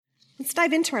Let's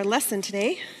dive into our lesson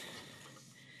today.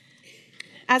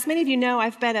 As many of you know,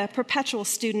 I've been a perpetual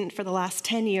student for the last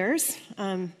 10 years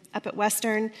up at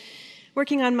Western,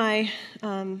 working on my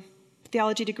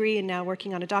theology degree and now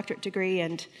working on a doctorate degree,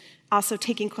 and also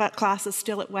taking classes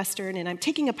still at Western, and I'm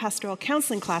taking a pastoral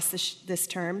counseling class this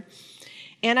term.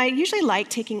 And I usually like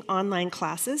taking online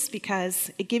classes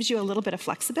because it gives you a little bit of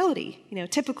flexibility. You know,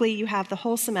 typically you have the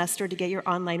whole semester to get your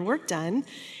online work done,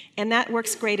 and that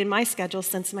works great in my schedule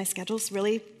since my schedule's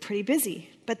really pretty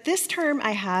busy. But this term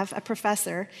I have a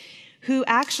professor who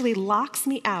actually locks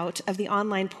me out of the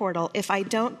online portal if I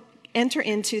don't enter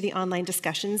into the online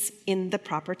discussions in the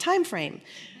proper time frame,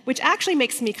 which actually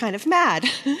makes me kind of mad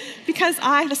because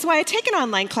that's why I take an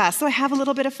online class, so I have a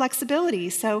little bit of flexibility.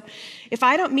 So if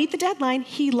I don't meet the deadline,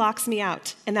 he locks me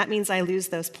out, and that means I lose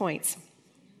those points.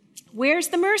 Where's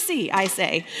the mercy, I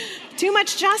say? Too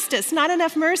much justice, not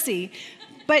enough mercy.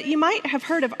 But you might have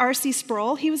heard of R.C.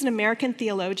 Sproul. He was an American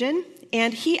theologian,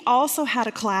 and he also had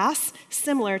a class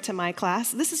similar to my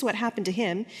class. This is what happened to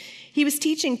him. He was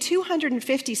teaching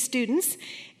 250 students,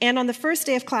 and on the first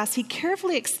day of class, he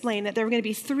carefully explained that there were going to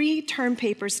be 3 term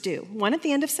papers due, one at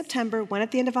the end of September, one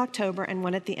at the end of October, and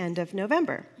one at the end of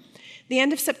November. The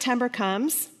end of September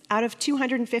comes. Out of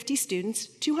 250 students,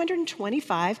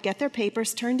 225 get their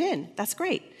papers turned in. That's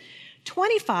great.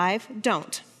 25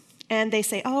 don't. And they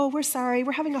say, oh, we're sorry,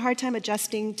 we're having a hard time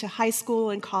adjusting to high school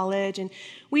and college, and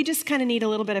we just kind of need a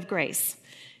little bit of grace.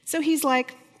 So he's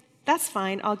like, that's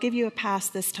fine, I'll give you a pass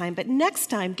this time, but next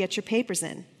time, get your papers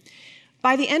in.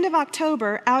 By the end of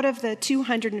October, out of the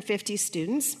 250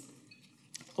 students,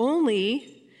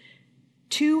 only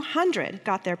 200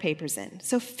 got their papers in.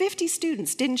 So 50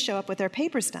 students didn't show up with their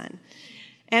papers done.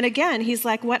 And again, he's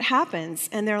like, what happens?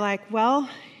 And they're like, well,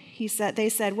 they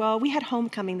said, well, we had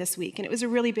homecoming this week, and it was a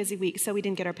really busy week, so we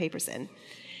didn't get our papers in.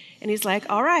 And he's like,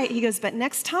 all right. He goes, but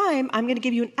next time, I'm going to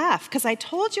give you an F, because I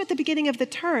told you at the beginning of the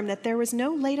term that there was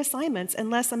no late assignments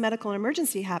unless a medical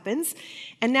emergency happens,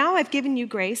 and now I've given you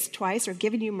grace twice or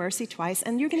given you mercy twice,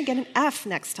 and you're going to get an F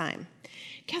next time.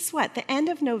 Guess what? The end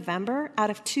of November, out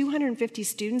of 250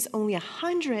 students, only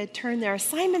 100 turned their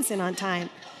assignments in on time.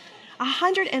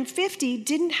 150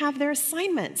 didn't have their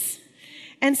assignments.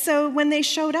 And so when they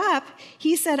showed up,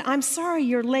 he said, I'm sorry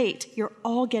you're late. You're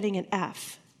all getting an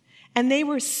F. And they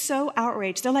were so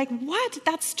outraged. They're like, what?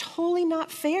 That's totally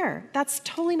not fair. That's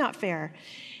totally not fair.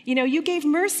 You know, you gave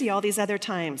mercy all these other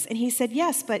times. And he said,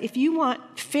 yes, but if you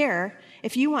want fair,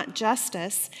 if you want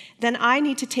justice, then I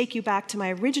need to take you back to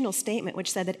my original statement,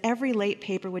 which said that every late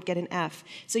paper would get an F.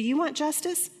 So you want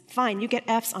justice? Fine, you get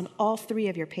Fs on all 3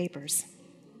 of your papers.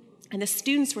 And the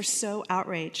students were so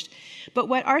outraged. But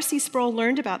what R.C. Sproul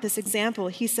learned about this example,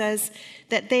 he says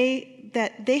that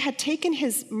they had taken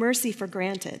his mercy for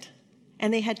granted,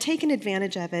 and they had taken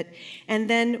advantage of it. And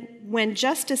then when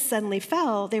justice suddenly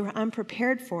fell, they were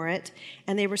unprepared for it,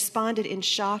 and they responded in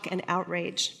shock and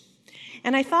outrage.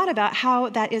 And I thought about how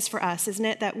that is for us, isn't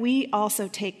it? That we also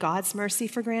take God's mercy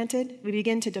for granted. We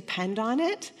begin to depend on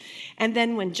it. And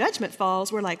then when judgment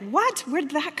falls, we're like, what? Where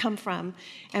did that come from?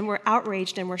 And we're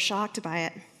outraged and we're shocked by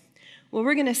it. Well,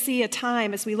 we're going to see a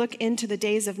time as we look into the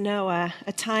days of Noah,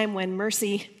 a time when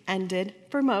mercy ended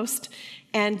for most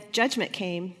and judgment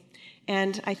came.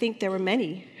 And I think there were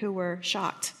many who were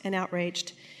shocked and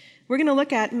outraged. We're going to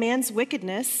look at man's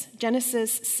wickedness,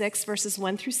 Genesis 6, verses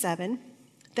 1 through 7.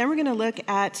 Then we're going to look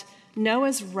at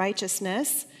Noah's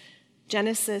righteousness,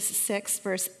 Genesis 6,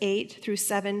 verse 8 through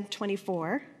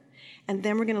 7:24. And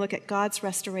then we're going to look at God's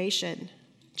restoration,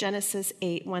 Genesis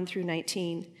 8, 1 through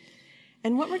 19.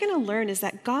 And what we're going to learn is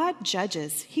that God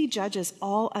judges. He judges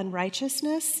all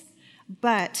unrighteousness,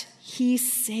 but he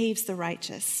saves the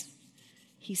righteous.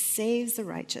 He saves the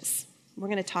righteous. We're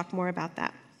going to talk more about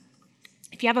that.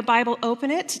 If you have a Bible, open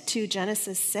it to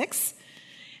Genesis 6.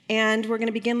 And we're going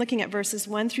to begin looking at verses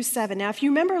 1 through 7. Now, if you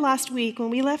remember last week when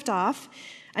we left off,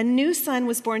 a new son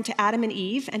was born to Adam and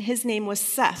Eve, and his name was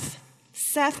Seth.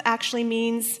 Seth actually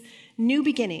means new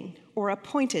beginning or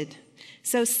appointed.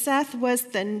 So Seth was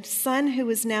the son who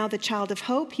is now the child of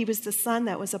hope. He was the son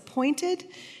that was appointed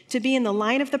to be in the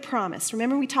line of the promise.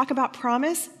 Remember, we talk about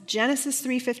promise? Genesis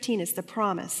 3:15 is the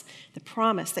promise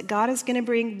that God is going to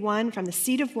bring one from the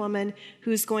seed of woman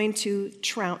who's going to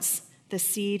trounce the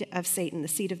seed of Satan, the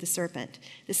seed of the serpent.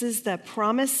 This is the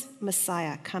promised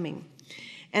Messiah coming.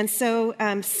 And so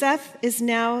Seth is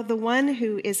now the one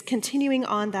who is continuing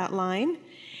on that line.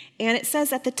 And it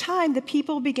says, at the time, the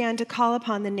people began to call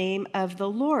upon the name of the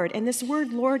Lord. And this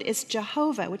word Lord is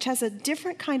Jehovah, which has a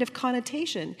different kind of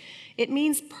connotation. It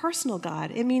means personal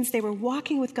God. It means they were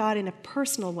walking with God in a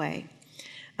personal way.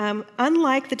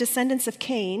 Unlike the descendants of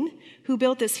Cain, who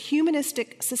built this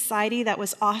humanistic society that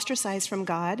was ostracized from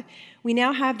God, we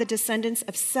now have the descendants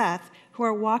of Seth who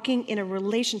are walking in a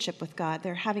relationship with God.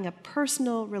 They're having a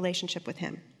personal relationship with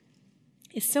him.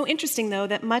 It's so interesting, though,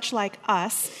 that much like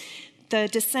us, the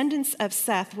descendants of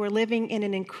Seth were living in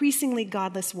an increasingly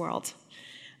godless world.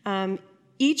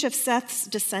 Each of Seth's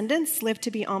descendants lived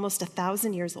to be almost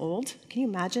 1,000 years old. Can you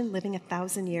imagine living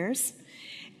 1,000 years?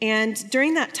 And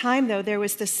during that time, though, there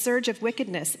was this surge of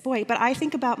wickedness. Boy, but I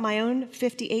think about my own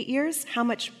 58 years, how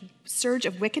much surge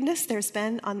of wickedness there's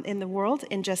been in the world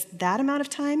in just that amount of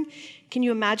time. Can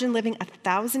you imagine living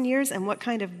 1,000 years and what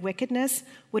kind of wickedness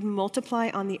would multiply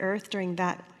on the earth during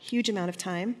that huge amount of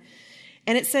time?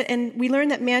 And it said, and we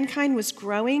learned that mankind was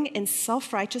growing in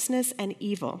self-righteousness and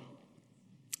evil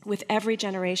with every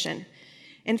generation.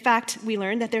 In fact, we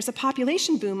learned that there's a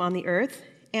population boom on the earth,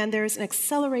 and there's an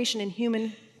acceleration in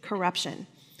human corruption.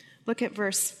 Look at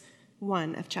verse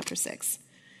 1 of chapter 6.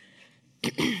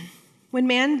 When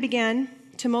man began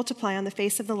to multiply on the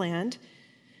face of the land,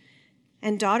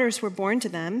 and daughters were born to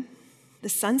them, the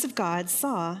sons of God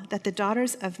saw that the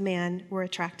daughters of man were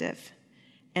attractive,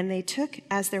 and they took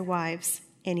as their wives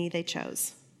any they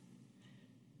chose.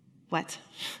 What?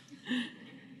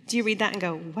 Do you read that and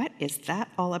go, what is that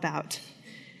all about?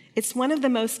 It's one of the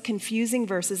most confusing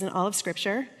verses in all of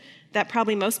Scripture that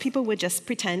probably most people would just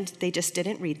pretend they just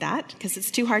didn't read that because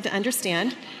it's too hard to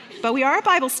understand. But we are a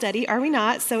Bible study, are we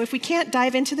not? So if we can't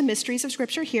dive into the mysteries of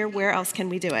Scripture here, where else can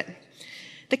we do it?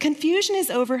 The confusion is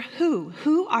over who.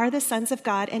 Who are the sons of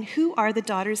God and who are the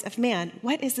daughters of man?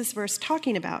 What is this verse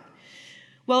talking about?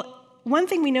 Well, one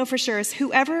thing we know for sure is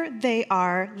whoever they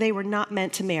are, they were not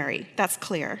meant to marry. That's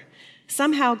clear.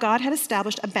 Somehow God had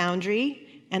established a boundary,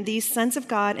 and these sons of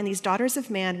God and these daughters of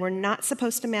man were not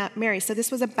supposed to marry. So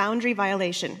this was a boundary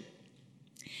violation.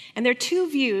 And there are two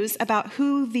views about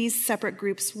who these separate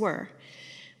groups were.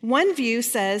 One view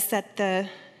says that the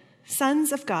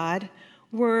sons of God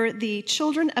were the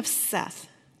children of Seth,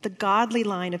 the godly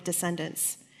line of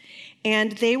descendants.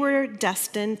 And they were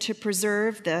destined to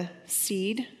preserve the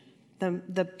seed,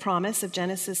 the promise of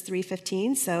Genesis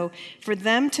 3:15. So for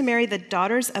them to marry the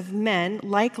daughters of men,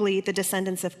 likely the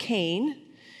descendants of Cain.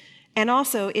 And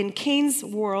also in Cain's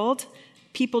world,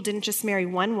 people didn't just marry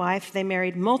one wife, they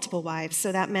married multiple wives.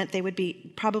 So that meant they would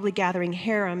be probably gathering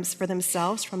harems for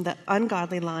themselves from the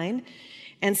ungodly line.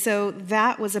 And so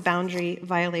that was a boundary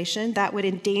violation that would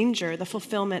endanger the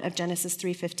fulfillment of Genesis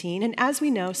 3:15. And as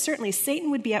we know, certainly Satan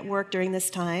would be at work during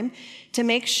this time to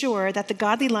make sure that the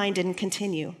godly line didn't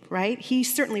continue, right? He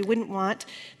certainly wouldn't want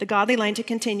the godly line to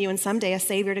continue and someday a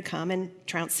savior to come and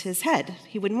trounce his head.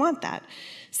 He wouldn't want that.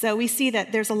 So we see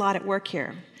that there's a lot at work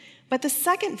here. But the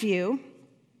second view,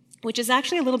 which is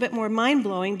actually a little bit more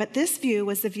mind-blowing, but this view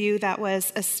was the view that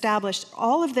was established.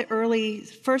 All of the early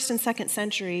 1st and 2nd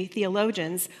century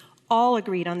theologians all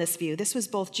agreed on this view. This was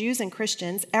both Jews and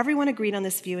Christians. Everyone agreed on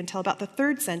this view until about the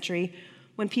 3rd century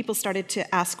when people started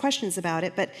to ask questions about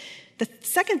it. But the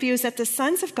second view is that the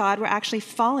sons of God were actually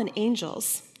fallen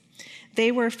angels.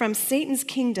 They were from Satan's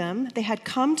kingdom. They had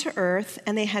come to earth,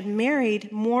 and they had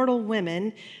married mortal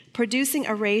women, producing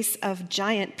a race of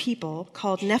giant people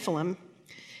called Nephilim.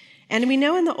 And we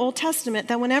know in the Old Testament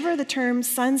that whenever the term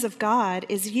sons of God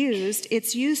is used,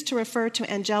 it's used to refer to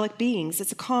angelic beings.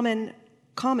 It's a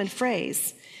common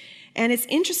phrase. And it's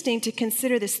interesting to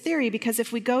consider this theory because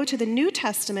if we go to the New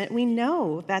Testament, we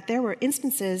know that there were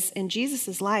instances in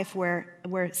Jesus' life where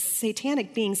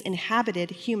satanic beings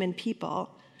inhabited human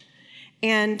people.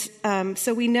 And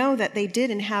so we know that they did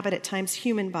inhabit at times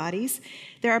human bodies.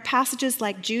 There are passages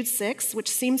like Jude 6, which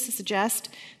seems to suggest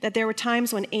that there were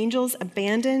times when angels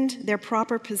abandoned their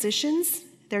proper positions,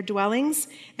 their dwellings,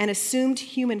 and assumed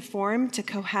human form to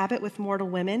cohabit with mortal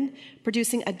women,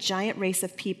 producing a giant race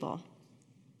of people.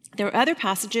 There are other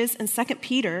passages in 2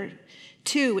 Peter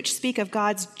 2, which speak of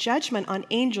God's judgment on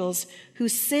angels who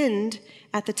sinned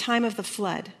at the time of the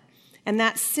flood. And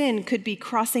that sin could be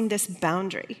crossing this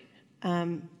boundary.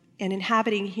 And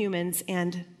inhabiting humans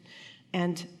and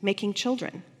making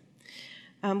children.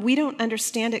 We don't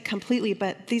understand it completely,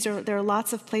 but there are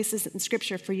lots of places in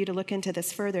Scripture for you to look into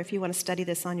this further if you want to study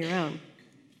this on your own.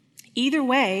 Either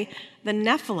way, the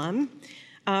Nephilim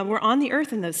were on the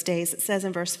earth in those days, it says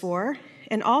in verse 4,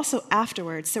 and also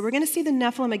afterwards. So we're going to see the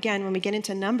Nephilim again when we get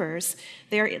into Numbers.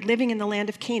 They are living in the land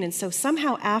of Canaan. So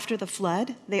somehow after the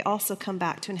flood, they also come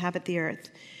back to inhabit the earth.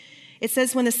 It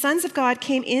says, when the sons of God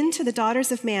came into the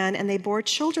daughters of man and they bore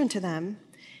children to them,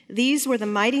 these were the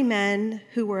mighty men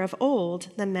who were of old,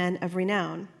 the men of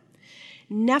renown.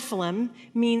 Nephilim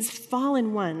means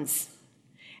fallen ones.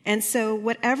 And so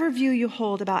whatever view you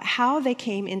hold about how they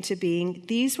came into being,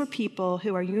 these were people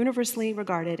who are universally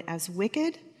regarded as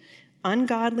wicked,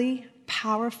 ungodly,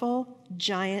 powerful,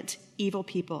 giant, evil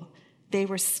people. They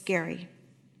were scary.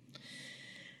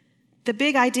 The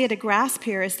big idea to grasp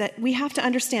here is that we have to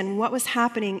understand what was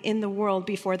happening in the world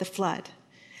before the flood.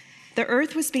 The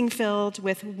earth was being filled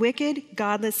with wicked,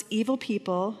 godless, evil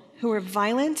people who were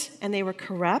violent and they were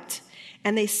corrupt,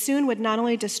 and they soon would not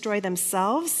only destroy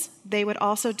themselves, they would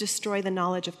also destroy the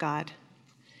knowledge of God.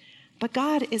 But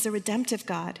God is a redemptive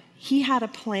God. He had a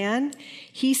plan.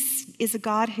 He is a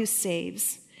God who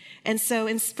saves. And so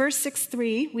in verse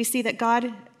 6:3, we see that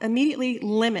God immediately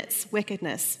limits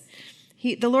wickedness.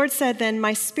 The Lord said then,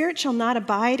 "My spirit shall not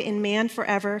abide in man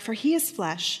forever, for he is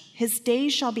flesh. His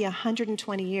days shall be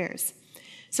 120 years."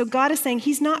 So God is saying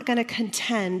he's not going to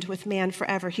contend with man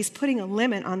forever. He's putting a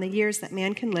limit on the years that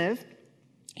man can live.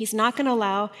 He's not going to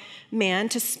allow man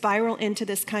to spiral into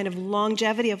this kind of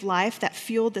longevity of life that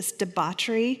fueled this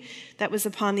debauchery that was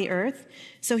upon the earth.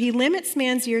 So he limits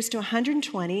man's years to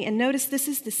 120, and notice this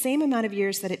is the same amount of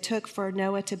years that it took for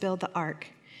Noah to build the ark.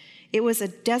 It was a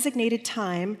designated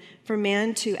time for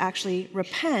man to actually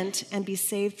repent and be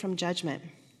saved from judgment.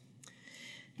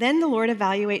 Then the Lord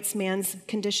evaluates man's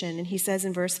condition, and he says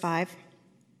in verse 5,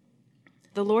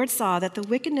 "The Lord saw that the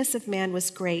wickedness of man was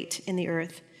great in the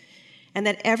earth, and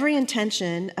that every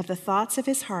intention of the thoughts of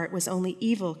his heart was only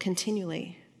evil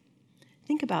continually."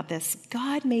 Think about this.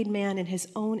 God made man in his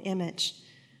own image.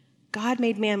 God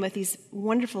made man with these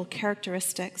wonderful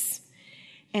characteristics.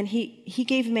 And he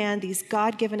gave man these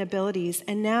God-given abilities.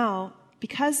 And now,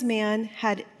 because man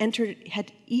had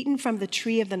eaten from the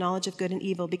tree of the knowledge of good and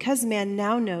evil, because man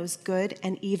now knows good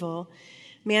and evil,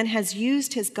 man has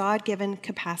used his God-given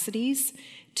capacities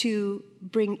to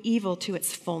bring evil to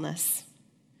its fullness.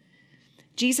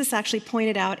 Jesus actually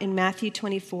pointed out in Matthew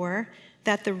 24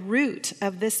 that the root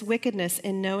of this wickedness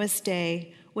in Noah's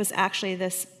day was actually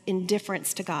this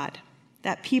indifference to God,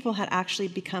 that people had actually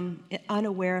become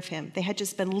unaware of him. They had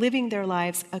just been living their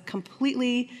lives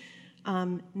completely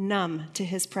numb to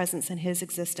his presence and his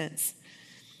existence.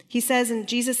 He says, and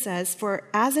Jesus says, "For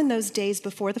as in those days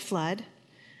before the flood,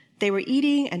 they were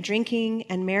eating and drinking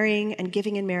and marrying and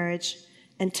giving in marriage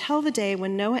until the day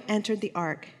when Noah entered the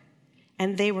ark,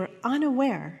 and they were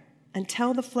unaware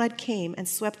until the flood came and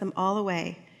swept them all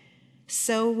away.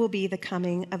 So will be the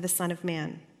coming of the Son of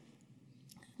Man."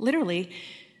 Literally,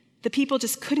 the people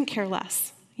just couldn't care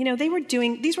less. You know,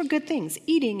 these were good things,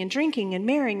 eating and drinking and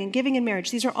marrying and giving in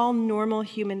marriage. These are all normal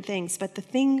human things. But the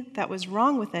thing that was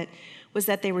wrong with it was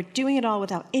that they were doing it all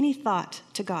without any thought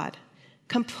to God,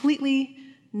 completely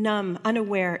numb,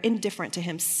 unaware, indifferent to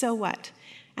him. So what?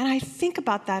 And I think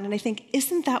about that and I think,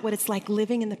 isn't that what it's like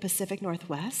living in the Pacific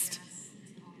Northwest?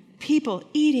 People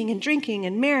eating and drinking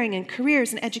and marrying and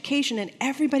careers and education, and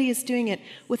everybody is doing it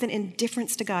with an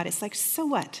indifference to God. It's like, so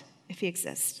what if he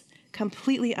exists?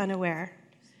 Completely unaware.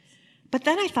 But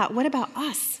then I thought, what about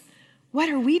us? What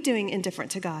are we doing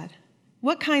indifferent to God?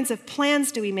 What kinds of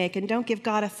plans do we make and don't give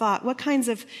God a thought? What kinds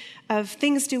of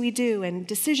things do we do and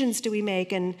decisions do we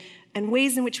make and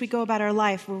ways in which we go about our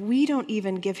life where we don't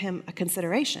even give him a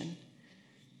consideration?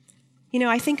 You know,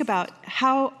 I think about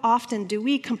how often do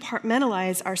we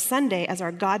compartmentalize our Sunday as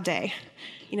our God day?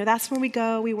 You know, that's where we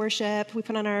go, we worship, we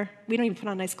don't even put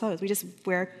on nice clothes. We just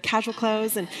wear casual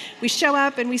clothes and we show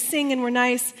up and we sing and we're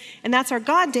nice. And that's our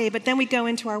God day, but then we go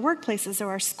into our workplaces or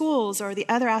our schools or the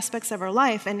other aspects of our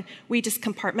life and we just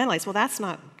compartmentalize. Well, that's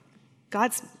not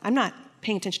I'm not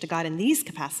paying attention to God in these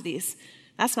capacities.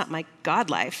 That's not my God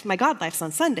life. My God life's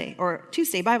on Sunday or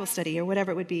Tuesday Bible study or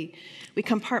whatever it would be. We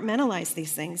compartmentalize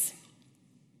these things.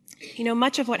 You know,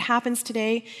 much of what happens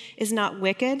today is not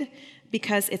wicked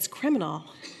because it's criminal.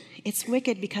 It's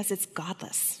wicked because it's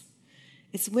godless.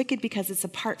 It's wicked because it's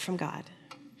apart from God.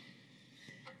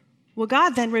 Well,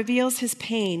 God then reveals his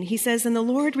pain. He says, "And the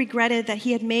Lord regretted that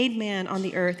he had made man on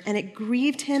the earth, and it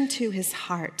grieved him to his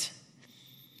heart."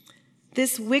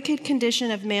 This wicked condition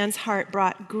of man's heart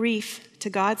brought grief to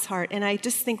God's heart. And I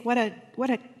just think what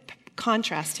a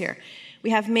contrast here. We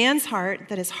have man's heart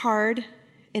that is hard,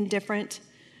 indifferent,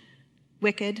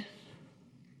 wicked,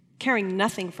 caring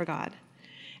nothing for God.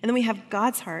 And then we have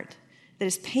God's heart that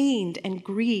is pained and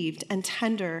grieved and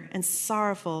tender and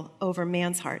sorrowful over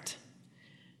man's heart.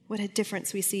 What a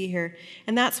difference we see here.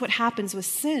 And that's what happens with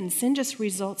sin. Sin just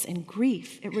results in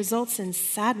grief. It results in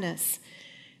sadness.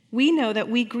 We know that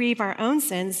we grieve our own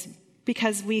sins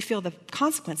because we feel the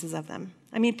consequences of them.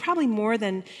 I mean, probably more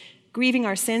than grieving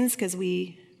our sins because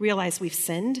we realize we've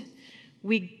sinned.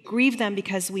 We grieve them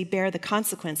because we bear the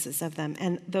consequences of them,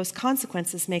 and those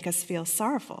consequences make us feel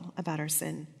sorrowful about our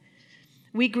sin.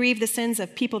 We grieve the sins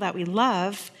of people that we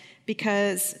love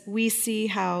because we see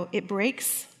how it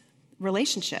breaks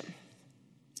relationship.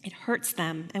 It hurts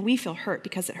them, and we feel hurt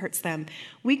because it hurts them.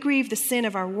 We grieve the sin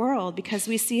of our world because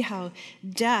we see how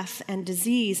death and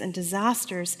disease and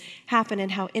disasters happen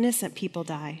and how innocent people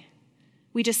die.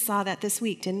 We just saw that this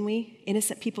week, didn't we?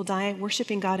 Innocent people die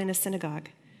worshiping God in a synagogue.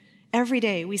 Every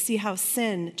day we see how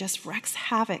sin just wreaks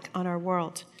havoc on our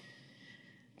world.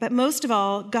 But most of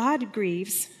all, God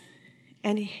grieves,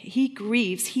 and he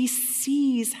grieves. He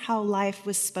sees how life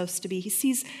was supposed to be. He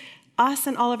sees us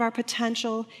and all of our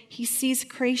potential. He sees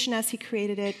creation as he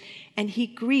created it, and he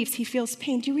grieves. He feels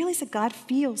pain. Do you realize that God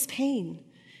feels pain?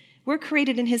 We're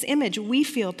created in his image. We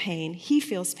feel pain. He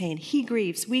feels pain. He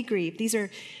grieves. We grieve. These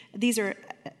are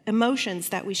emotions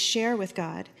that we share with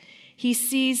God. He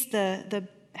sees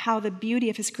how the beauty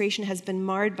of his creation has been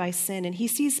marred by sin, and he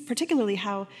sees particularly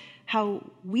how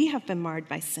we have been marred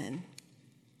by sin.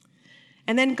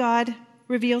 And then God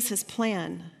reveals his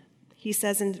plan. He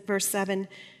says in verse 7,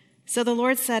 "So the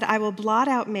Lord said, I will blot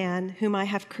out man whom I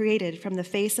have created from the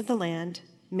face of the land,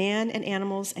 man and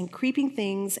animals and creeping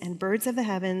things and birds of the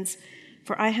heavens,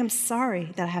 for I am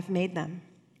sorry that I have made them."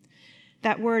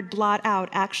 That word blot out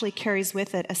actually carries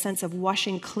with it a sense of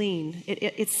washing clean.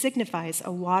 It signifies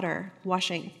a water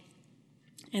washing.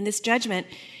 And this judgment,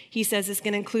 he says, is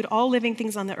going to include all living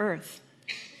things on the earth.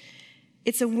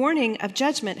 It's a warning of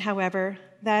judgment, however,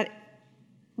 that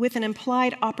with an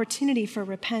implied opportunity for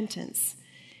repentance.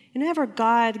 Whenever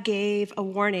God gave a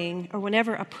warning, or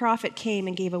whenever a prophet came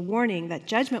and gave a warning that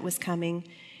judgment was coming,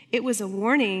 it was a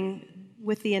warning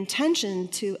with the intention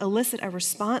to elicit a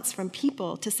response from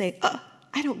people to say,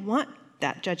 I don't want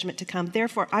that judgment to come,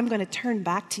 therefore I'm going to turn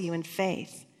back to you in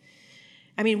faith.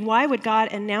 I mean, why would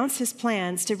God announce his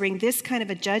plans to bring this kind of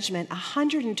a judgment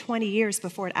 120 years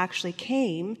before it actually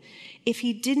came if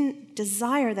he didn't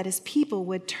desire that his people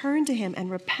would turn to him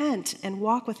and repent and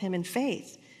walk with him in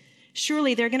faith?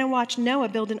 Surely they're going to watch Noah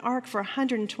build an ark for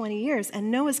 120 years,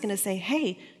 and Noah's going to say,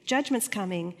 hey, judgment's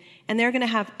coming, and they're going to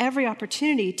have every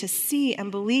opportunity to see and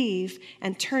believe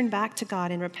and turn back to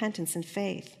God in repentance and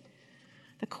faith.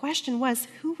 The question was,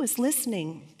 who was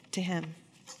listening to him?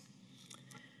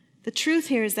 The truth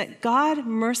here is that God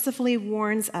mercifully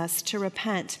warns us to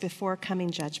repent before coming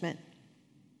judgment.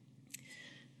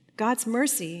 God's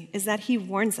mercy is that he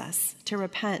warns us to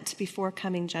repent before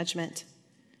coming judgment.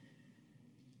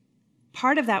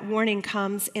 Part of that warning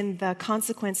comes in the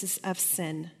consequences of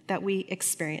sin that we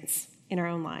experience in our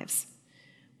own lives.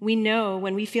 We know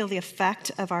when we feel the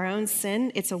effect of our own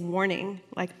sin, it's a warning,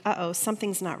 like,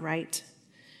 something's not right.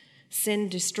 Sin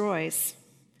destroys.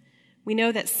 We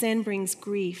know that sin brings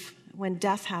grief when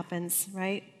death happens,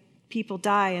 right? People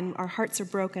die and our hearts are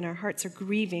broken, our hearts are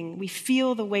grieving. We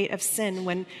feel the weight of sin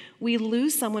when we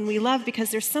lose someone we love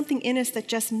because there's something in us that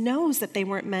just knows that they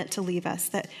weren't meant to leave us,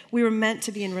 that we were meant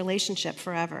to be in relationship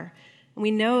forever. And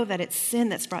we know that it's sin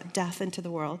that's brought death into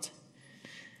the world.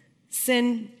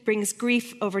 Sin brings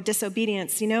grief over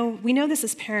disobedience. We know this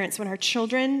as parents. When our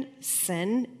children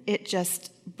sin, it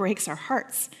just breaks our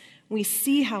hearts. We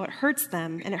see how it hurts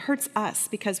them, and it hurts us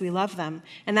because we love them.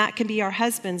 And that can be our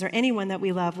husbands or anyone that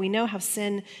we love. We know how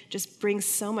sin just brings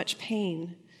so much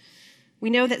pain. We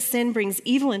know that sin brings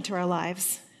evil into our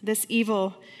lives. This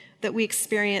evil that we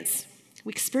experience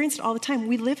it all the time.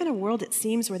 We live in a world, it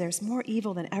seems, where there's more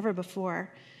evil than ever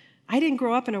before. I didn't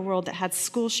grow up in a world that had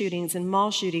school shootings and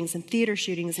mall shootings and theater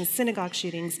shootings and synagogue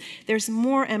shootings. There's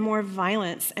more and more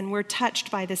violence, and we're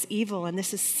touched by this evil, and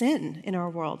this is sin in our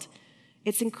world.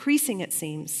 It's increasing, it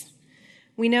seems.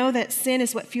 We know that sin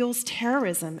is what fuels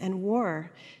terrorism and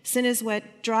war. Sin is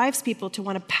what drives people to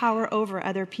want to power over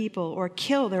other people or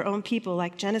kill their own people,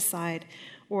 like genocide,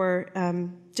 or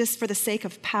just for the sake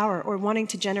of power, or wanting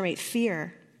to generate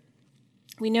fear.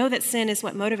 We know that sin is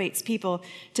what motivates people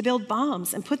to build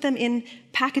bombs and put them in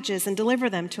packages and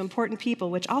deliver them to important people,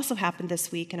 which also happened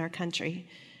this week in our country.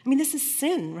 I mean, this is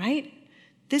sin, right?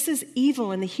 This is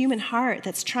evil in the human heart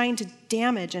that's trying to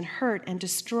damage and hurt and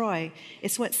destroy.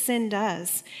 It's what sin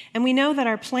does. And we know that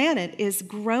our planet is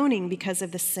groaning because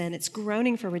of the sin. It's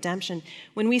groaning for redemption.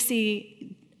 When we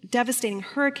see devastating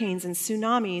hurricanes and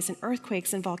tsunamis and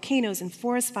earthquakes and volcanoes and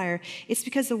forest fire, it's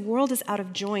because the world is out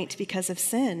of joint because of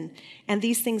sin. And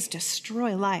these things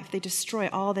destroy life. They destroy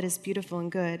all that is beautiful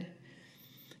and good.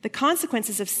 The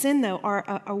consequences of sin, though,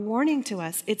 are a warning to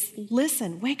us. It's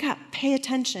listen, wake up, pay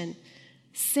attention.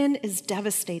 Sin is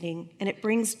devastating, and it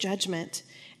brings judgment.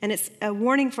 And it's a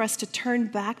warning for us to turn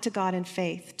back to God in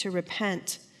faith, to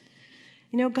repent.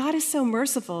 God is so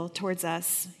merciful towards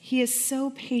us. He is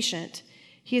so patient.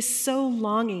 He is so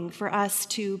longing for us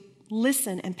to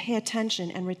listen and pay attention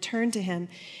and return to him.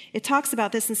 It talks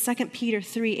about this in 2 Peter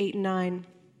 3, 8 and 9.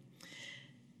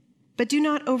 But do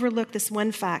not overlook this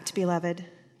one fact, beloved,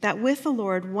 that with the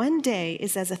Lord 1 day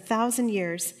is as 1,000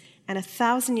 years, and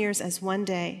 1,000 years as 1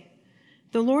 day.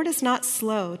 The Lord is not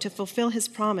slow to fulfill his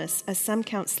promise, as some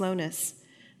count slowness,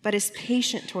 but is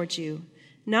patient towards you,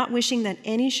 not wishing that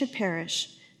any should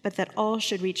perish, but that all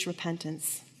should reach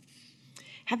repentance.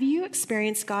 Have you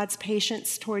experienced God's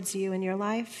patience towards you in your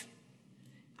life?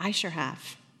 I sure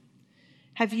have.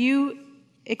 Have you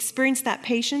experienced that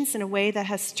patience in a way that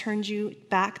has turned you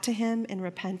back to him in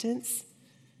repentance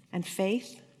and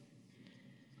faith?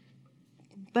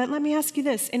 But let me ask you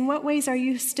this. In what ways are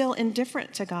you still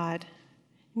indifferent to God?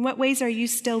 In what ways are you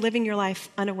still living your life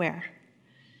unaware?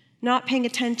 Not paying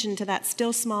attention to that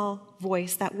still small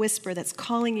voice, that whisper that's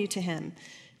calling you to him,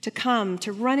 to come,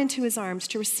 to run into his arms,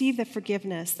 to receive the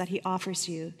forgiveness that he offers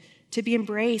you, to be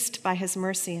embraced by his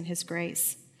mercy and his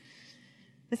grace.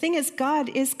 The thing is, God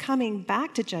is coming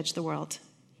back to judge the world.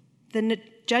 The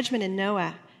judgment in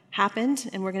Noah happened,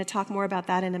 and we're going to talk more about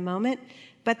that in a moment.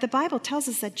 But the Bible tells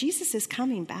us that Jesus is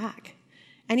coming back,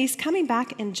 and he's coming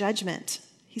back in judgment.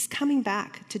 He's coming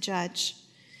back to judge.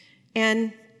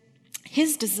 And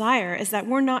his desire is that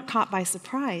we're not caught by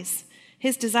surprise.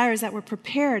 His desire is that we're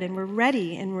prepared and we're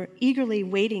ready and we're eagerly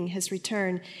waiting his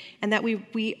return, and that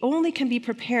we only can be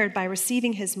prepared by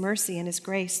receiving his mercy and his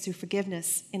grace through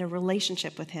forgiveness in a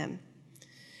relationship with him.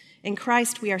 In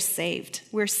Christ, we are saved.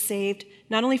 We're saved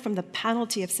not only from the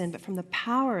penalty of sin, but from the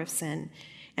power of sin.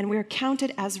 And we are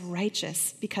counted as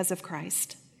righteous because of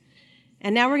Christ.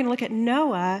 And now we're going to look at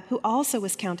Noah, who also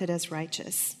was counted as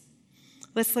righteous.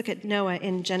 Let's look at Noah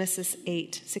in Genesis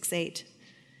 6:8.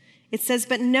 It says,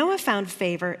 "But Noah found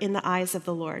favor in the eyes of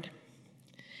the Lord."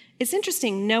 It's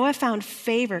interesting, Noah found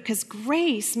favor, because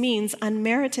grace means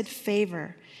unmerited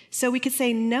favor. So we could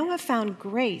say Noah found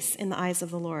grace in the eyes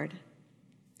of the Lord.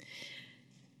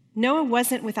 Noah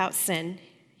wasn't without sin.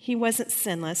 He wasn't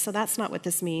sinless, so that's not what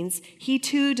this means. He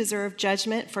too deserved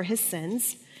judgment for his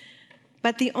sins.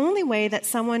 But the only way that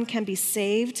someone can be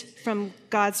saved from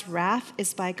God's wrath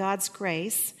is by God's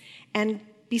grace. And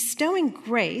bestowing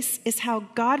grace is how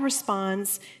God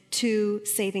responds to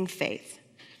saving faith.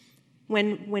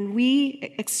 When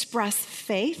we express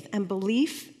faith and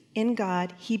belief in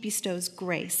God, he bestows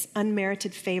grace,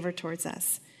 unmerited favor towards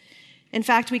us. In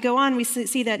fact, we go on, we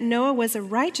see that Noah was a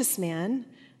righteous man,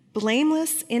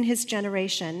 blameless in his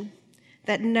generation,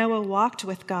 that Noah walked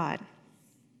with God.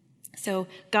 So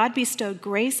God bestowed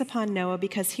grace upon Noah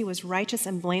because he was righteous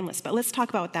and blameless. But let's talk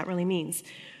about what that really means.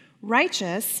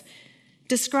 Righteous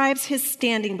describes his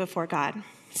standing before God.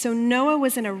 So Noah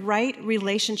was in a right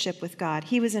relationship with God.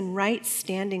 He was in right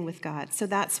standing with God. So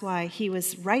that's why he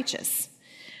was righteous.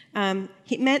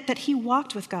 It meant that he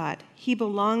walked with God. He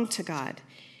belonged to God.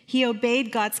 He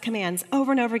obeyed God's commands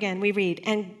over and over again, we read.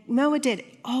 And Noah did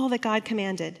all that God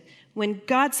commanded. When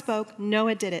God spoke,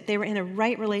 Noah did it. They were in a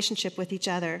right relationship with each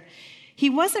other. He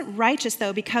wasn't righteous,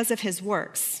 though, because of his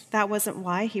works. That wasn't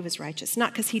why he was righteous,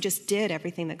 not because he just did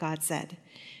everything that God said.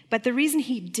 But the reason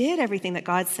he did everything that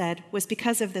God said was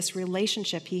because of this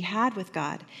relationship he had with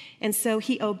God. And so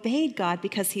he obeyed God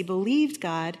because he believed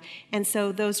God. And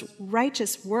so those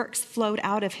righteous works flowed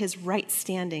out of his right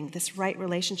standing, this right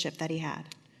relationship that he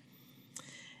had.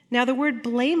 Now, the word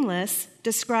blameless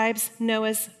describes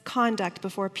Noah's conduct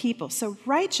before people. So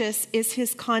righteous is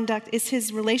his conduct, is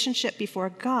his relationship before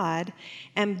God,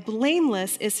 and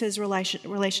blameless is his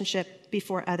relationship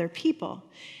before other people.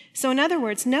 So in other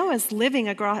words, Noah's living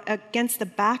against the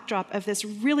backdrop of this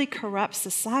really corrupt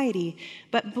society,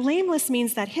 but blameless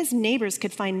means that his neighbors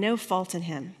could find no fault in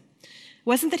him. It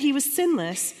wasn't that he was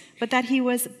sinless, but that he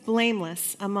was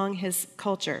blameless among his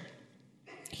culture.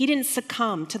 He didn't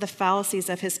succumb to the fallacies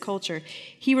of his culture.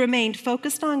 He remained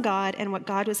focused on God and what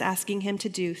God was asking him to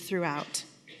do throughout.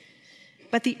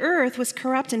 But the earth was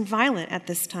corrupt and violent at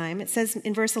this time. It says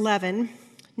in verse 11,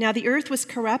 "Now the earth was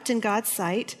corrupt in God's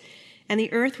sight, and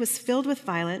the earth was filled with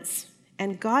violence,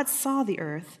 and God saw the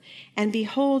earth, and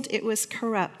behold, it was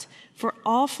corrupt, for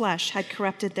all flesh had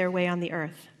corrupted their way on the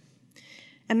earth."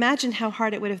 Imagine how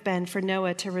hard it would have been for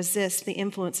Noah to resist the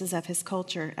influences of his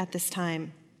culture at this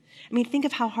time. I mean, think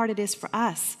of how hard it is for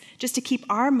us just to keep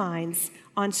our minds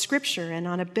on Scripture and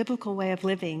on a biblical way of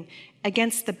living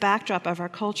against the backdrop of our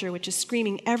culture, which is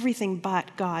screaming everything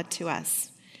but God to us.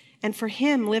 And for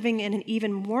him, living in an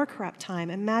even more corrupt time,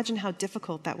 imagine how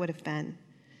difficult that would have been.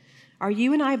 Are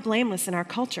you and I blameless in our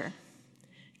culture?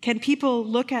 Can people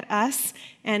look at us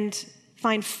and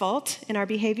find fault in our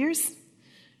behaviors?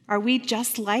 Are we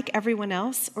just like everyone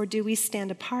else, or do we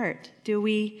stand apart? Do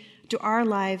we do our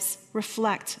lives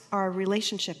reflect our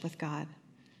relationship with God?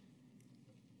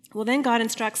 Well, then God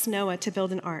instructs Noah to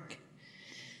build an ark.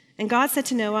 And God said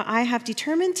to Noah, I have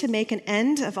determined to make an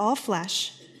end of all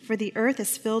flesh, for the earth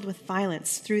is filled with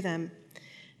violence through them.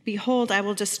 Behold, I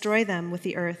will destroy them with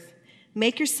the earth.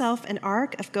 Make yourself an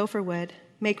ark of gopher wood.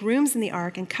 Make rooms in the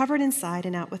ark and cover it inside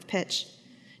and out with pitch.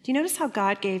 Do you notice how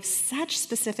God gave such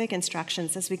specific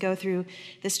instructions as we go through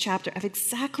this chapter of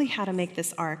exactly how to make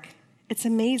this ark? It's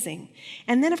amazing.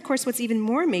 And then, of course, what's even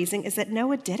more amazing is that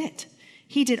Noah did it.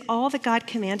 He did all that God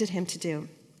commanded him to do.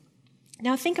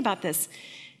 Now, think about this.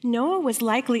 Noah was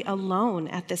likely alone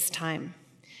at this time.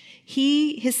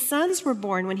 His sons were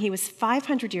born when he was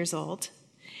 500 years old,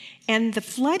 and the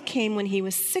flood came when he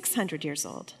was 600 years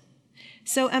old.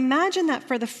 So imagine that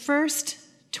for the first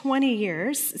 20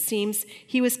 years, it seems,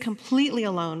 he was completely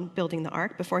alone building the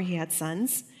ark before he had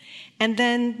sons. And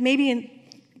then maybe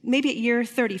at year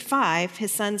 35,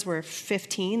 his sons were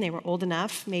 15. They were old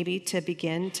enough maybe to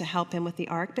begin to help him with the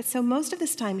ark. But so most of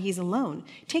this time he's alone.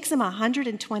 It takes him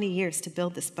 120 years to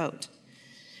build this boat.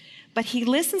 But he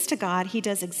listens to God. He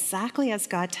does exactly as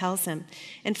God tells him.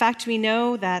 In fact, we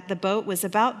know that the boat was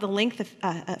about the length of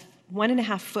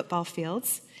 1.5 football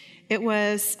fields. It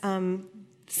was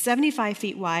 75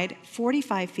 feet wide,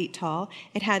 45 feet tall.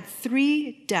 It had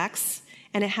 3 decks,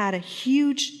 and it had a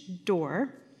huge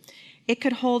door. It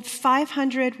could hold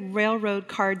 500 railroad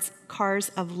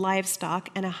cars of livestock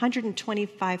and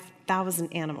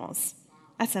 125,000 animals.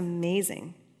 That's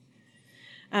amazing.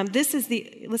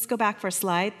 Let's go back for a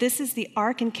slide. This is the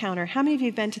Ark Encounter. How many of you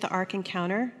have been to the Ark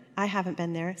Encounter? I haven't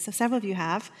been there, so several of you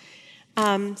have.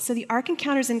 So the Ark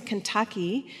Encounter is in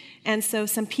Kentucky, and so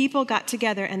some people got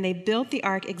together and they built the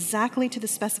Ark exactly to the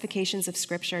specifications of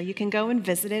Scripture. You can go and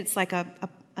visit it. It's like a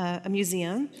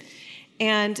museum.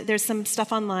 And there's some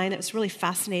stuff online that was really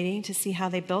fascinating to see how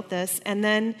they built this. And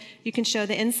then you can show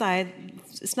the inside.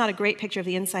 It's not a great picture of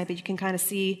the inside, but you can kind of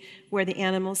see where the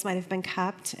animals might have been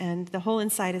kept. And the whole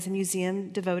inside is a museum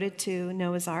devoted to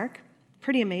Noah's Ark.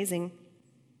 Pretty amazing.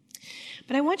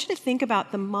 But I want you to think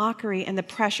about the mockery and the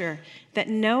pressure that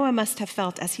Noah must have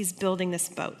felt as he's building this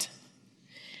boat.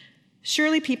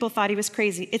 Surely people thought he was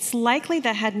crazy. It's likely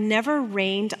that had never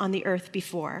rained on the earth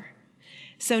before.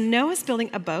 So Noah's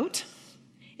building a boat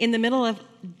in the middle of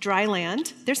dry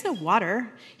land. There's no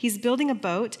water. He's building a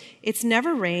boat. It's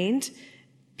never rained.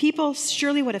 People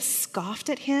surely would have scoffed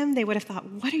at him. They would have thought,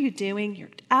 what are you doing? You're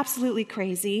absolutely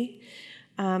crazy.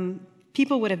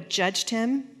 People would have judged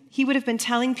him. He would have been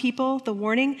telling people the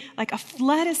warning, like a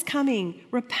flood is coming.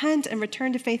 Repent and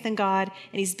return to faith in God.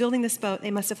 And he's building this boat.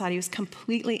 They must have thought he was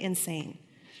completely insane.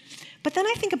 But then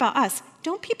I think about us.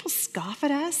 Don't people scoff at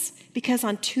us because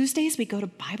on Tuesdays we go to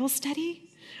Bible study?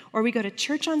 Or we go to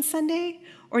church on Sunday?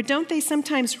 Or don't they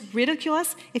sometimes ridicule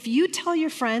us? If you tell your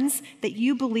friends that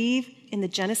you believe in the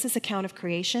Genesis account of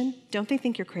creation, don't they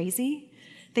think you're crazy?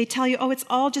 They tell you, oh, it's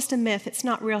all just a myth. It's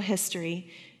not real history.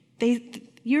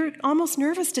 You're almost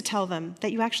nervous to tell them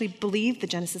that you actually believe the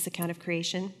Genesis account of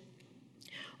creation.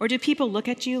 Or do people look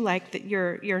at you like that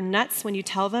you're nuts when you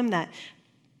tell them that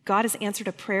God has answered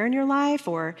a prayer in your life,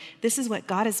 or this is what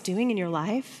God is doing in your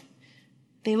life?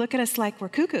 They look at us like we're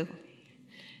cuckoo.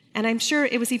 And I'm sure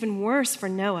it was even worse for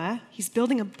Noah. He's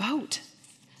building a boat.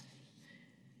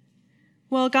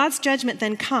 Well, God's judgment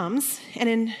then comes, and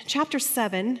in chapter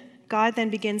 7, God then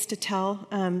begins to tell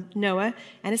Noah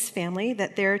and his family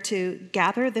that they're to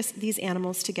gather these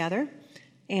animals together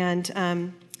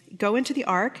and go into the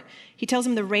ark. He tells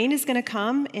them the rain is going to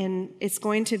come, and it's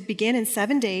going to begin in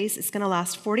 7 days. It's going to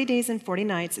last 40 days and 40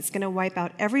 nights. It's going to wipe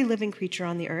out every living creature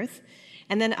on the earth.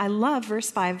 And then I love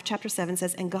verse 5 of chapter 7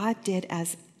 says,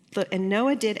 and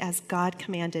Noah did as God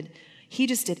commanded. He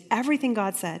just did everything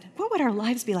God said. What would our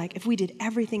lives be like if we did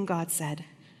everything God said?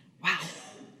 Wow.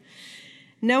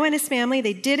 Noah and his family,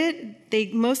 they did it. They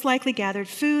most likely gathered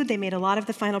food. They made a lot of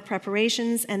the final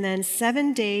preparations. And then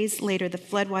 7 days later, the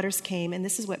floodwaters came. And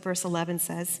this is what verse 11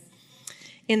 says.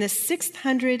 In the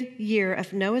 600th year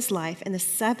of Noah's life, in the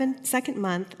second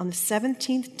month, on the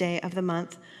 17th day of the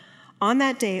month, on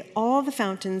that day, all the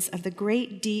fountains of the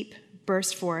great deep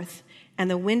burst forth, and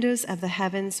the windows of the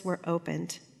heavens were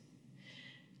opened.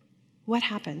 What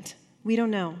happened? We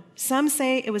don't know. Some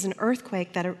say it was an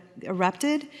earthquake that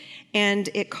erupted, and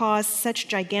it caused such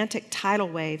gigantic tidal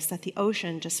waves that the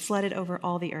ocean just flooded over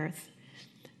all the earth.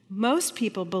 Most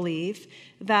people believe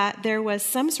that there was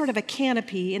some sort of a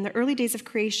canopy in the early days of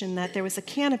creation, that there was a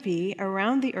canopy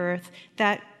around the earth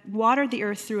that watered the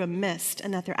earth through a mist,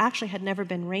 and that there actually had never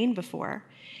been rain before.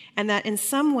 And that in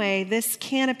some way this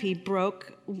canopy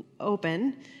broke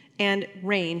open and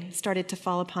rain started to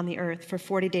fall upon the earth for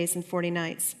 40 days and 40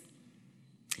 nights.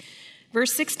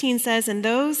 Verse 16 says, "And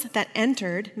those that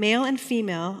entered, male and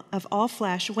female, of all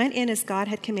flesh, went in as God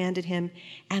had commanded him,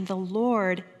 and the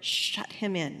Lord shut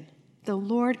him in." The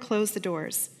Lord closed the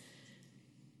doors.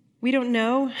 We don't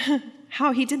know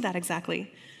how he did that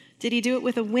exactly. Did he do it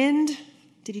with a wind?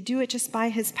 Did he do it just by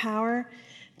his power?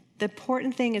 The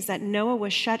important thing is that Noah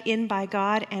was shut in by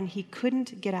God, and he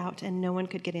couldn't get out, and no one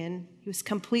could get in. He was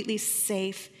completely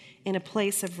safe in a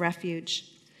place of refuge.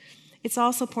 It's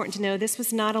also important to know this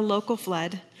was not a local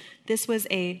flood. This was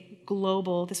a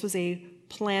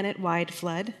planet-wide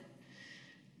flood.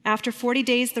 After 40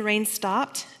 days, the rain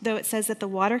stopped, though it says that the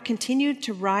water continued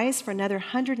to rise for another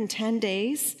 110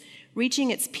 days,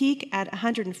 reaching its peak at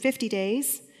 150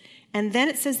 days. And then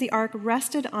it says the ark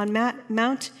rested on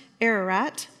Mount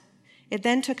Ararat. It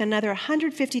then took another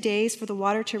 150 days for the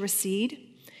water to recede.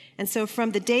 And so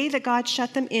from the day that God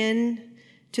shut them in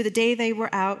to the day they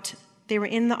were out, they were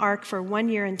in the ark for 1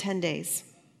 year and 10 days.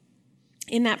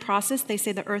 In that process, they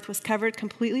say the earth was covered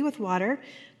completely with water,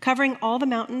 covering all the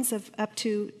mountains of up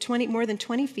to more than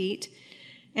 20 feet.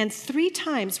 And 3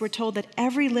 times we're told that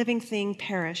every living thing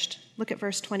perished. Look at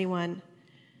verse 21.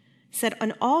 It said,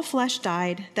 "And all flesh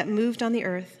died that moved on the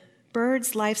earth,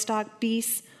 birds, livestock,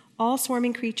 beasts, all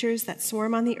swarming creatures that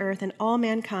swarm on the earth, and all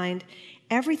mankind,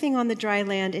 everything on the dry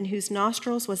land in whose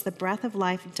nostrils was the breath of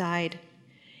life died.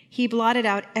 He blotted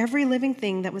out every living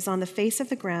thing that was on the face of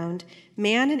the ground,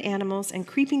 man and animals and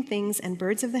creeping things and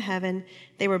birds of the heaven.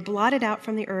 They were blotted out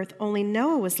from the earth. Only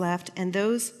Noah was left and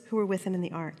those who were with him in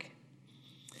the ark."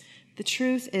 The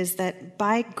truth is that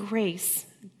by grace,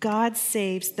 God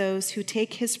saves those who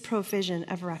take his provision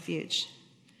of refuge.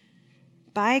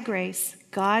 By grace,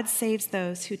 God saves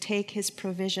those who take his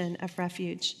provision of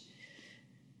refuge.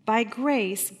 By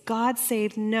grace, God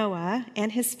saved Noah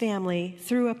and his family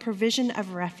through a provision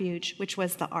of refuge, which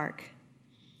was the ark.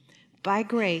 By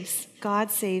grace,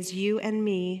 God saves you and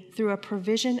me through a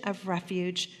provision of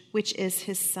refuge, which is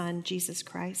his Son, Jesus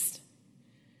Christ.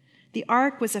 The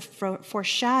ark was a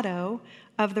foreshadow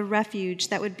of the refuge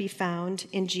that would be found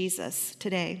in Jesus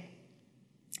today.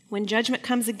 When judgment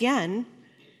comes again,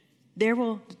 there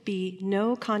will be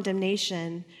no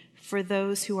condemnation for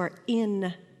those who are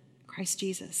in Christ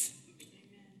Jesus.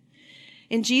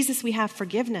 In Jesus, we have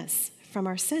forgiveness from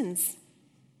our sins,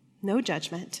 no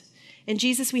judgment. In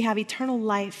Jesus, we have eternal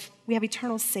life. We have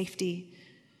eternal safety.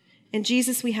 In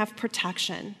Jesus, we have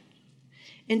protection.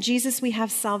 In Jesus, we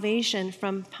have salvation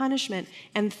from punishment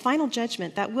and final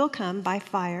judgment that will come by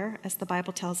fire, as the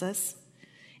Bible tells us.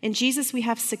 In Jesus, we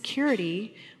have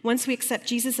security. Once we accept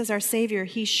Jesus as our Savior,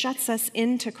 he shuts us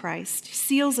into Christ,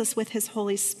 seals us with his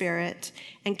Holy Spirit,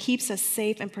 and keeps us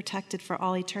safe and protected for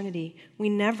all eternity. We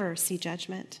never see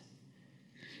judgment.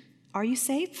 Are you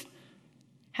safe?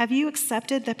 Have you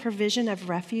accepted the provision of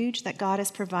refuge that God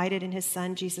has provided in his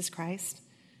Son, Jesus Christ?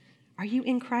 Are you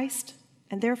in Christ?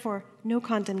 And therefore, no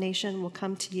condemnation will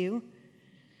come to you.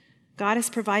 God has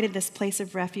provided this place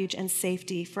of refuge and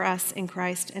safety for us in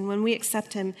Christ. And when we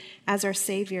accept him as our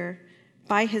Savior,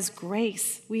 by his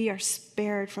grace, we are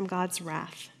spared from God's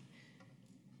wrath.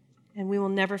 And we will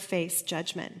never face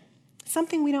judgment.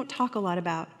 Something we don't talk a lot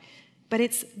about, but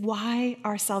it's why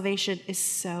our salvation is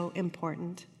so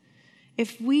important.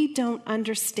 If we don't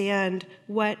understand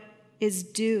what is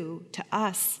due to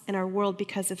us in our world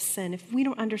because of sin, if we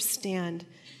don't understand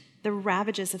the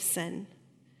ravages of sin,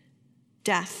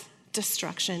 death,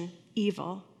 destruction,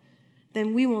 evil,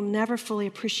 then we will never fully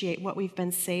appreciate what we've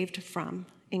been saved from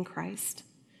in Christ.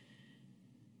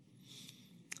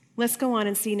 Let's go on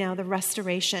and see now the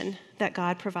restoration that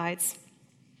God provides.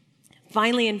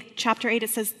 Finally, in chapter 8, it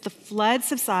says, "The flood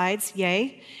subsides,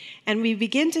 yea," and we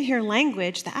begin to hear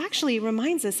language that actually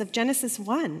reminds us of Genesis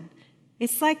 1.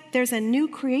 It's like there's a new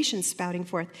creation spouting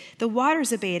forth. The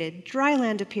waters abated, dry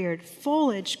land appeared,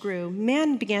 foliage grew,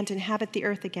 man began to inhabit the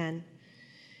earth again.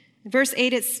 Verse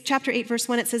 8, it's chapter 8, verse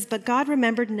 1, it says, "But God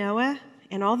remembered Noah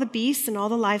and all the beasts and all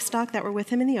the livestock that were with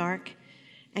him in the ark,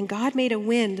 and God made a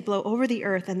wind blow over the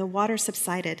earth, and the water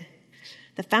subsided.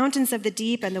 The fountains of the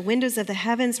deep and the windows of the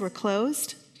heavens were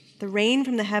closed. The rain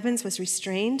from the heavens was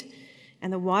restrained,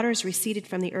 and the waters receded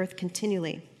from the earth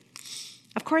continually."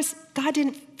 Of course, God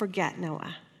didn't forget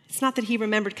Noah. It's not that he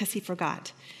remembered because he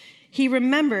forgot. He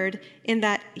remembered in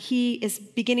that he is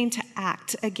beginning to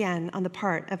act again on the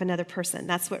part of another person.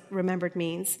 That's what remembered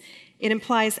means. It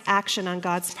implies action on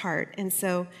God's part. And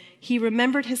so he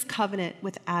remembered his covenant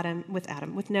with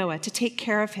Noah, to take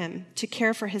care of him, to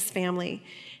care for his family.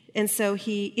 And so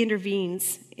he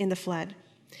intervenes in the flood.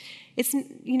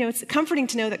 It's comforting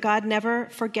to know that God never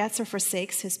forgets or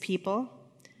forsakes his people.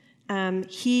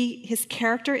 His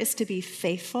character is to be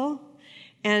faithful.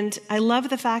 And I love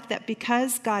the fact that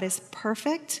because God is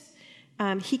perfect,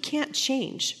 he can't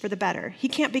change for the better. He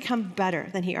can't become better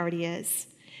than he already is.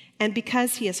 And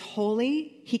because he is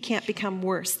holy, he can't become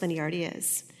worse than he already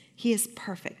is. He is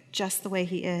perfect just the way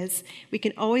he is. We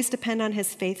can always depend on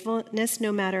his faithfulness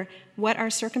no matter what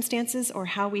our circumstances or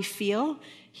how we feel.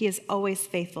 He is always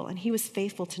faithful, and he was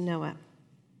faithful to Noah.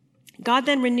 God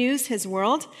then renews his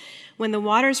world. When the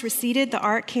waters receded, the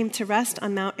ark came to rest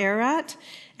on Mount Ararat,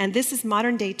 and this is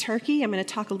modern-day Turkey. I'm going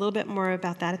to talk a little bit more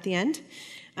about that at the end.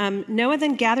 Noah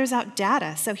then gathers out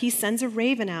data. So he sends a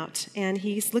raven out, and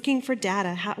he's looking for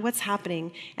data, what's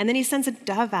happening. And then he sends a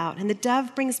dove out, and the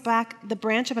dove brings back the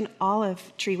branch of an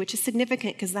olive tree, which is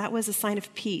significant because that was a sign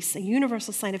of peace, a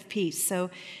universal sign of peace. So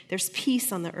there's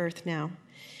peace on the earth now.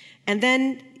 And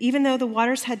then, even though the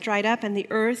waters had dried up and the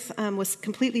earth was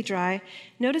completely dry,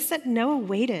 notice that Noah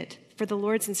waited for the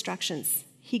Lord's instructions.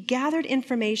 He gathered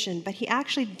information, but he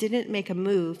actually didn't make a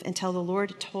move until the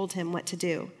Lord told him what to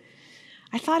do.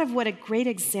 I thought of what a great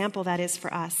example that is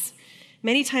for us.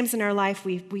 Many times in our life,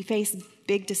 we face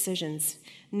big decisions.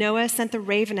 Noah sent the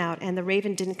raven out, and the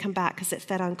raven didn't come back because it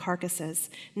fed on carcasses.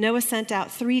 Noah sent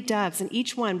out 3 doves, and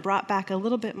each one brought back a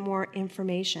little bit more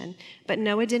information. But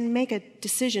Noah didn't make a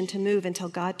decision to move until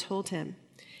God told him.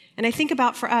 And I think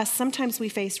about for us, sometimes we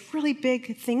face really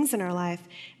big things in our life.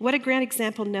 What a grand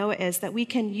example Noah is, that we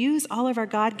can use all of our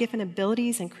God-given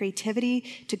abilities and creativity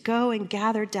to go and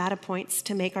gather data points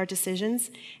to make our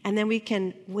decisions, and then we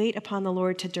can wait upon the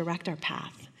Lord to direct our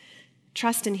path.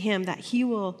 Trust in him that he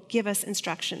will give us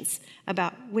instructions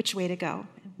about which way to go,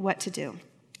 what to do.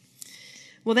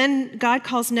 Well, then God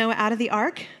calls Noah out of the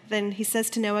ark. Then he says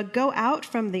to Noah, "Go out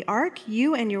from the ark,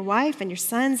 you and your wife and your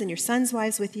sons'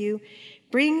 wives with you.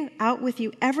 Bring out with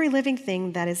you every living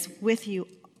thing that is with you,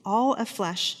 all of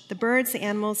flesh, the birds, the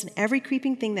animals, and every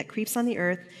creeping thing that creeps on the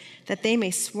earth, that they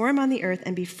may swarm on the earth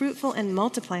and be fruitful and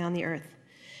multiply on the earth."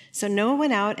 So Noah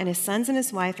went out, and his sons and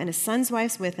his wife and his sons'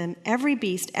 wives with him. Every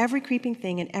beast, every creeping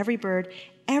thing, and every bird,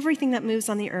 everything that moves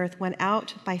on the earth went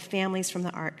out by families from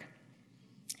the ark.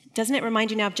 Doesn't it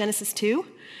remind you now of Genesis 2?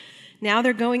 Now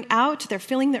they're going out, they're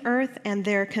filling the earth, and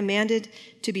they're commanded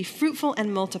to be fruitful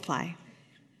and multiply.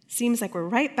 Seems like we're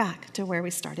right back to where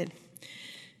we started.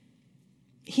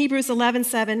 Hebrews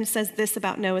 11:7 says this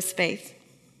about Noah's faith.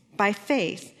 By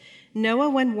faith, Noah,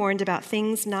 when warned about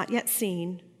things not yet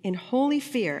seen, in holy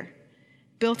fear,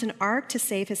 built an ark to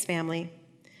save his family.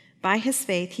 By his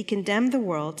faith, he condemned the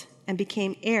world and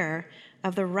became heir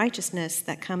of the righteousness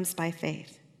that comes by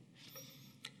faith.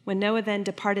 When Noah then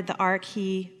departed the ark,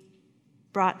 he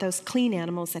brought those clean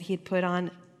animals that he had put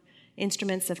on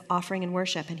instruments of offering and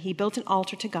worship, and he built an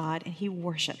altar to God, and he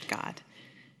worshiped God.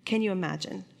 Can you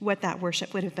imagine what that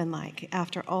worship would have been like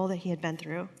after all that he had been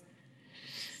through?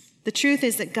 The truth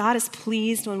is that God is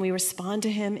pleased when we respond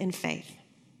to him in faith.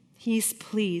 He's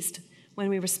pleased when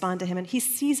we respond to him, and he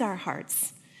sees our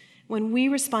hearts. When we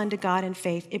respond to God in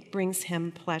faith, it brings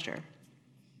him pleasure.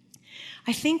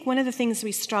 I think one of the things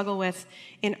we struggle with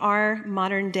in our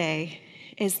modern day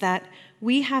is that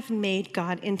we have made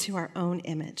God into our own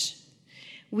image.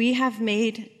 We have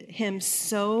made him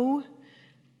so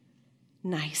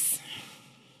nice,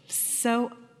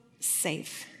 so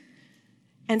safe.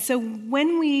 And so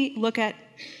when we look at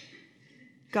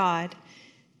God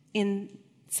in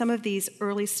some of these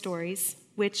early stories,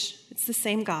 which it's the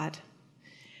same God,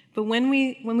 but when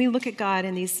we look at God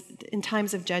in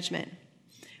times of judgment,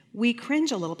 we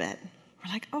cringe a little bit.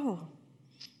 We're like, oh,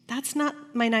 that's not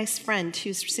my nice friend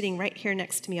who's sitting right here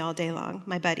next to me all day long,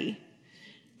 my buddy.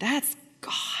 That's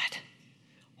God,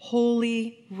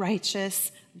 holy,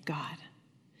 righteous God.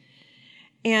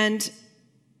 And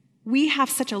we have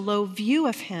such a low view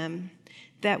of him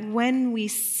that when we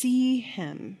see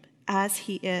him as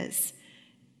he is,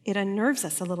 it unnerves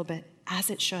us a little bit,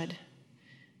 as it should.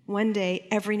 One day,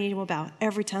 every knee will bow,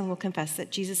 every tongue will confess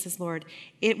that Jesus is Lord.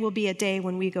 It will be a day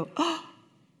when we go, oh,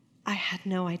 I had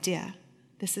no idea.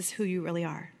 This is who you really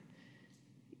are.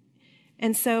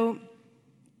 And so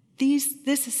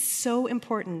this is so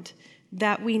important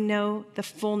that we know the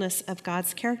fullness of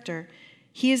God's character.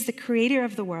 He is the creator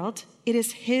of the world. It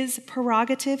is his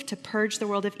prerogative to purge the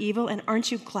world of evil. And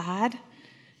aren't you glad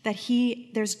that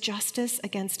there's justice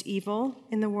against evil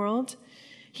in the world?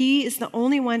 He is the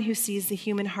only one who sees the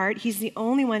human heart. He's the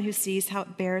only one who sees how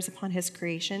it bears upon his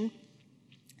creation.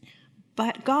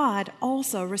 But God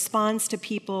also responds to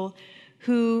people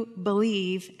who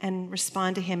believe and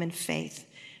respond to him in faith.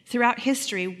 Throughout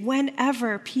history,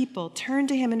 whenever people turned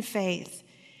to him in faith,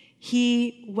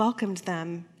 he welcomed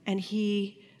them and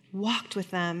he walked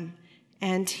with them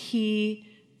and he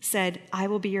said, I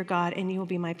will be your God and you will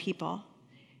be my people.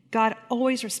 God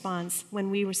always responds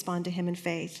when we respond to him in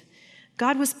faith.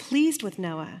 God was pleased with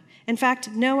Noah. In fact,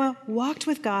 Noah walked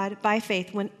with God by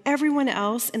faith when everyone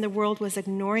else in the world was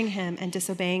ignoring him and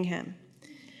disobeying him.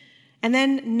 And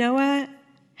then Noah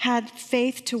had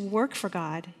faith to work for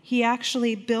God. He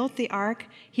actually built the ark.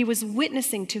 He was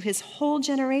witnessing to his whole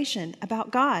generation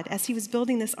about God as he was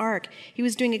building this ark. He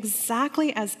was doing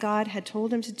exactly as God had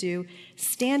told him to do,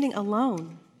 standing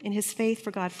alone in his faith for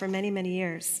God for many, many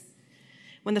years.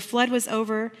 When the flood was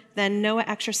over, then Noah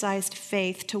exercised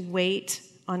faith to wait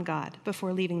on God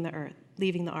before leaving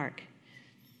the ark.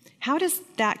 How does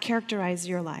that characterize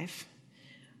your life?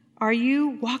 Are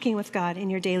you walking with God in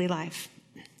your daily life?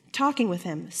 Talking with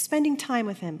him, spending time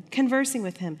with him, conversing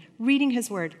with him, reading his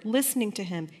word, listening to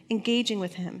him, engaging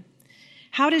with him?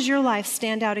 How does your life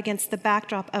stand out against the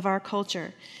backdrop of our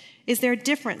culture? Is there a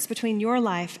difference between your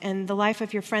life and the life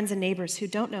of your friends and neighbors who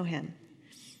don't know him?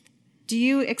 Do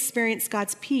you experience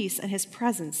God's peace and his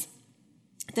presence?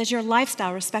 Does your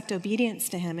lifestyle respect obedience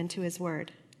to him and to his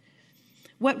word?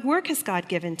 What work has God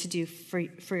given to do for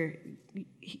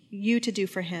you to do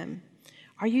for him?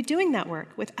 Are you doing that work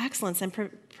with excellence and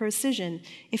precision?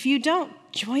 If you don't,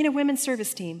 join a women's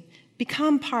service team.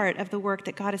 Become part of the work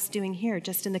that God is doing here,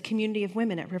 just in the community of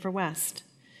women at River West.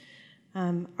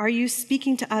 Are you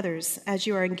speaking to others as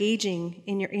you are engaging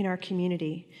in our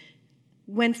community?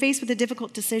 When faced with a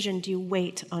difficult decision, do you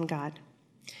wait on God?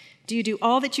 Do you do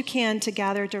all that you can to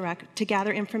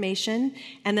gather information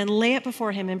and then lay it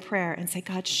before him in prayer and say,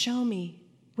 God, show me,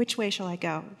 which way shall I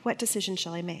go? What decision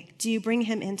shall I make? Do you bring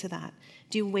him into that?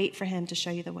 Do you wait for him to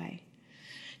show you the way?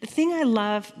 The thing I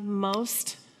love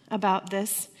most about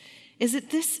this is that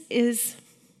this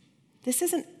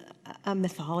isn't a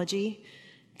mythology.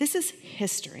 This is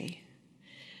history.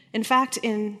 In fact,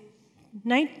 in the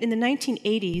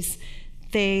 1980s,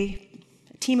 a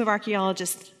team of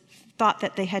archaeologists thought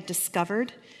that they had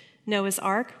discovered Noah's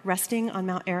Ark resting on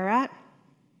Mount Ararat.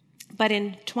 But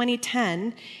in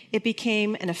 2010, it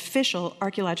became an official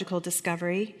archaeological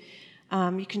discovery.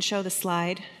 You can show the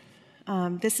slide.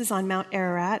 This is on Mount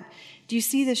Ararat. Do you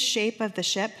see the shape of the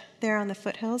ship there on the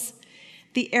foothills?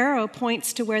 The arrow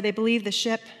points to where they believe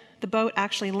the boat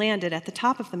actually landed at the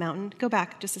top of the mountain. Go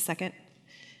back just a second.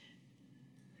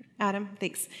 Adam,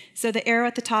 thanks. So the arrow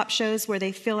at the top shows where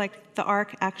they feel like the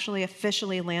ark actually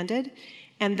officially landed,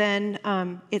 and then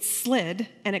it slid,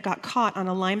 and it got caught on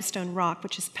a limestone rock,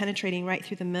 which is penetrating right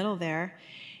through the middle there.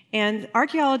 And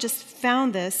archaeologists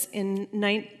found this in the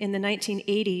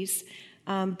 1980s,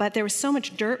 but there was so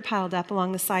much dirt piled up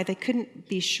along the side they couldn't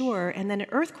be sure, and then an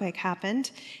earthquake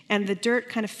happened, and the dirt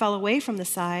kind of fell away from the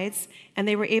sides, and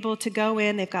they were able to go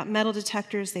in. They've got metal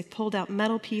detectors. They've pulled out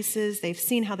metal pieces. They've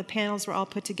seen how the panels were all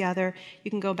put together. You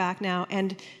can go back now,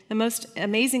 and the most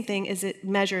amazing thing is it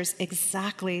measures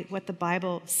exactly what the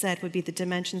Bible said would be the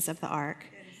dimensions of the ark.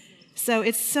 So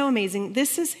it's so amazing.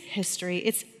 This is history.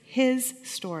 It's his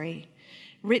story,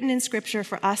 written in Scripture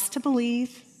for us to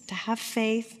believe, to have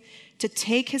faith, to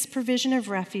take his provision of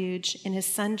refuge in his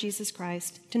Son, Jesus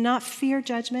Christ, to not fear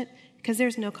judgment, because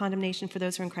there's no condemnation for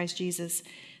those who are in Christ Jesus,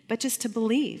 but just to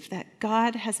believe that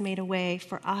God has made a way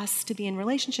for us to be in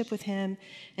relationship with him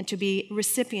and to be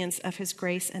recipients of his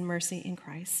grace and mercy in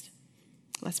Christ.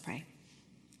 Let's pray.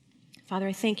 Father,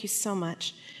 I thank you so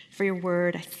much for your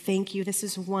word. I thank you. This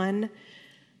is one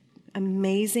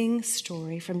amazing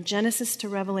story from Genesis to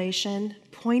Revelation,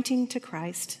 pointing to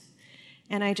Christ.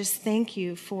 And I just thank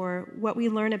you for what we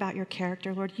learn about your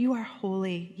character, Lord. You are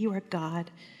holy. You are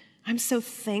God. I'm so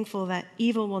thankful that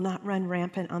evil will not run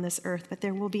rampant on this earth, but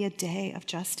there will be a day of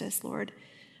justice, Lord.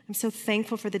 I'm so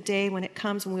thankful for the day when it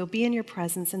comes, when we'll be in your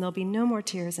presence and there'll be no more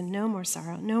tears and no more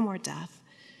sorrow, no more death.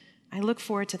 I look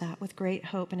forward to that with great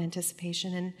hope and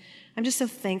anticipation. And I'm just so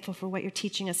thankful for what you're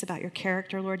teaching us about your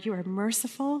character, Lord. You are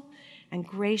merciful and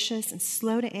gracious and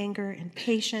slow to anger and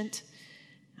patient.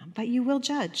 But you will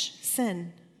judge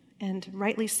sin, and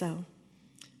rightly so.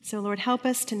 So, Lord, help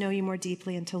us to know you more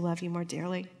deeply and to love you more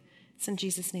dearly. It's in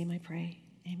Jesus' name I pray.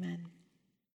 Amen.